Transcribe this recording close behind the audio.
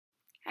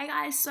Hey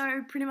guys,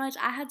 so pretty much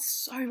I had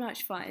so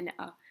much fun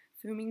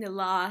filming the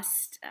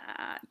last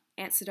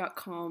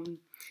answer.com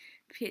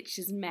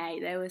pictures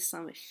made. There was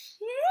some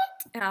shit.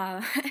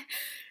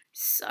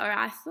 So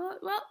I thought,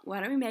 well, why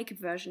don't we make a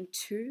version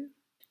 2?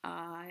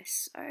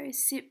 So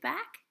sit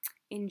back,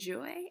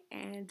 enjoy,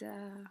 and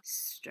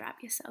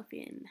strap yourself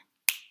in.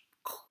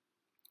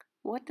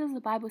 What does the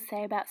Bible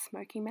say about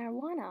smoking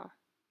marijuana?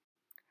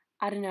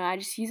 I don't know, I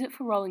just use it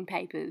for rolling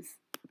papers.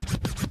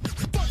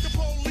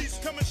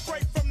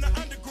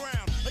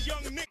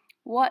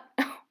 What?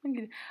 Oh my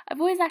goodness. I've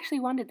always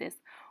actually wondered this.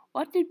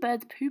 What did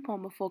birds poop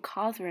on before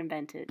cars were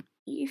invented?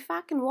 You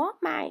fucking what,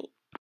 mate?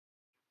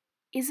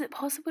 Is it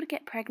possible to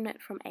get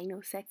pregnant from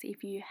anal sex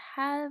if you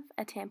have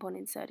a tampon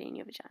inserted in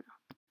your vagina?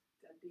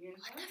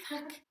 What the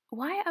fuck?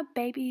 Why are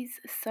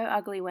babies so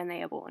ugly when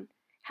they are born?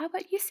 How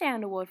about you stay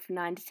underwater for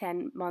 9 to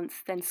 10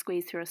 months, then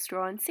squeeze through a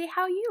straw and see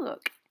how you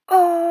look?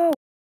 Oh!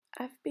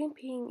 I've been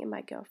peeing in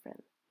my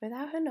girlfriend.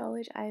 Without her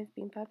knowledge, I have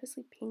been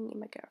purposely peeing in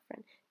my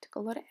girlfriend. It took a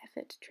lot of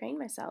effort to train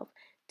myself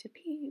to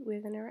pee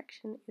with an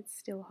erection. It's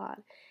still hard.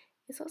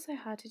 It's also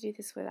hard to do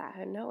this without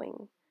her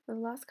knowing. For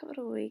the last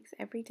couple of weeks,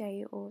 every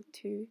day or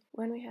two,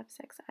 when we have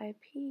sex, I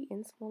pee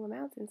in small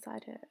amounts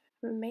inside her.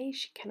 I'm amazed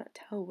she cannot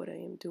tell what I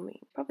am doing.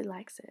 Probably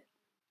likes it.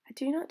 I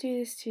do not do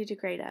this to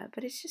degrade her,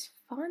 but it's just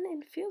fun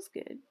and feels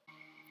good.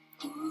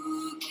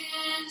 Who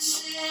can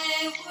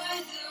say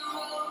where the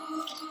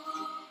road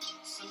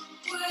goes,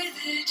 where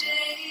the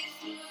day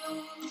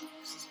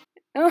flows?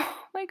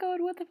 Oh my god,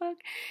 what the fuck?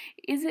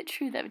 Is it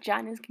true that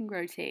vaginas can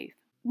grow teeth?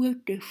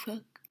 What the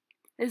fuck?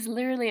 There's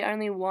literally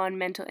only one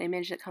mental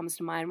image that comes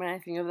to mind when I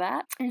think of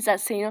that. It's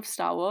that scene of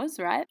Star Wars,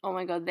 right? Oh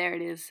my god, there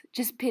it is.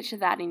 Just picture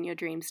that in your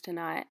dreams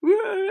tonight.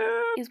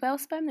 Is whale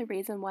sperm the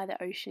reason why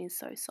the ocean is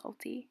so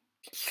salty?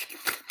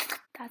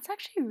 That's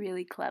actually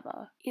really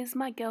clever. Is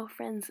my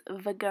girlfriend's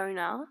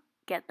vagina,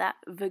 get that,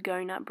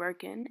 vagina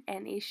broken,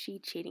 and is she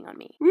cheating on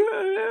me?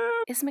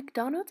 Is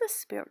McDonald's a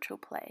spiritual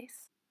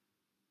place?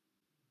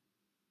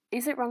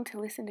 Is it wrong to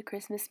listen to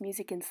Christmas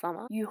music in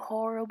summer? You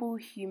horrible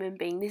human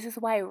being. This is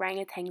why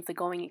orangutans are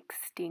going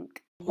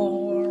extinct.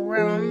 All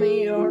around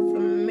me are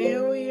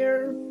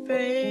familiar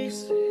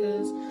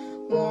faces,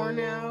 worn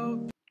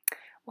out.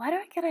 Why do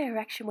I get an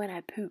erection when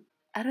I poop?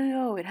 I don't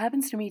know, it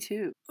happens to me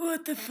too.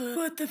 What the fuck?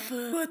 What the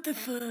fuck? What the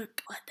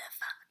fuck? What the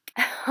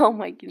fuck? Oh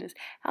my goodness.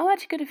 How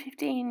much could a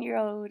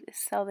 15-year-old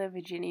sell their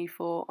virginity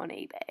for on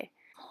eBay?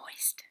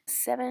 Moist.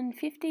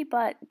 $7.50,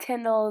 but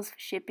 $10 for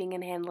shipping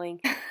and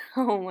handling.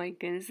 Oh my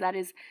goodness, that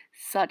is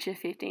such a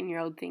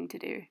 15-year-old thing to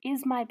do.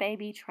 Is my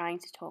baby trying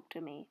to talk to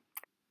me?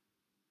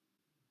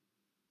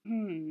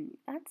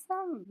 That's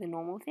the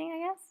normal thing,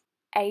 I guess.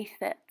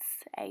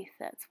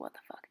 Athets, what the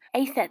fuck?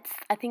 Athets,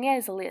 I think it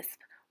is a lisp.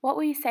 What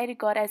will you say to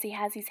God as he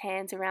has his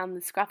hands around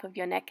the scruff of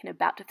your neck and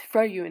about to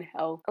throw you in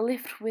hell?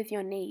 Lift with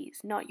your knees,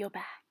 not your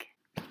back.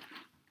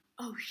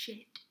 Oh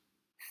shit.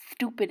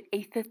 Stupid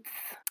atheists.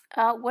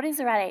 What is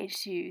the right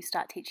age to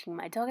start teaching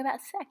my dog about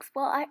sex?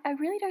 Well, I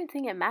really don't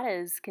think it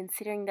matters,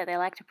 considering that they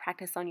like to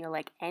practice on your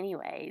leg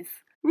anyways.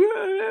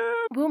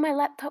 Will my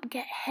laptop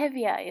get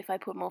heavier if I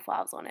put more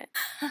files on it?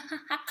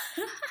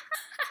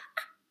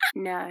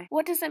 No.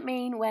 What does it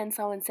mean when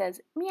someone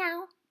says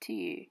meow to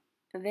you?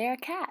 They're a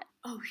cat.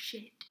 Oh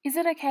shit. Is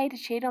it okay to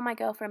cheat on my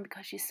girlfriend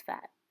because she's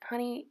fat?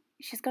 Honey,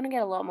 she's gonna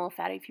get a lot more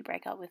fat if you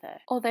break up with her.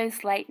 All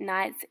those late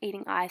nights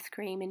eating ice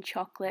cream and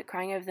chocolate,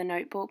 crying over the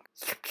Notebook.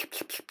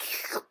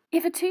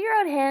 If a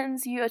 2-year-old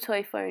hands you a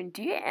toy phone,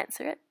 do you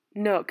answer it?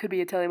 No, it could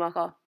be a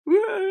telemarketer.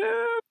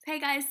 Hey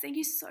guys, thank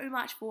you so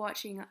much for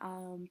watching.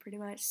 Pretty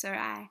much. So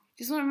I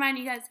just want to remind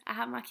you guys, I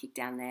have my kick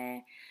down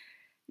there.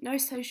 No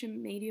social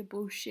media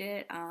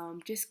bullshit.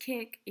 Just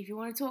kick. If you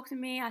want to talk to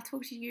me, I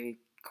talk to you.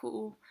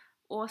 Cool.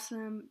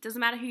 Awesome. Doesn't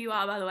matter who you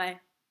are, by the way.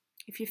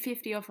 If you're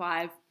 50 or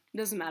 5,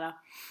 doesn't matter.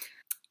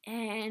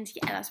 And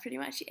yeah, that's pretty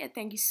much it.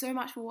 Thank you so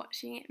much for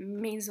watching. It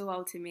means the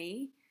world to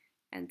me.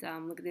 And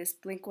look at this,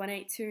 Blink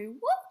 182.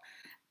 Woo!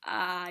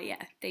 Yeah,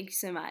 thank you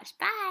so much.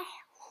 Bye.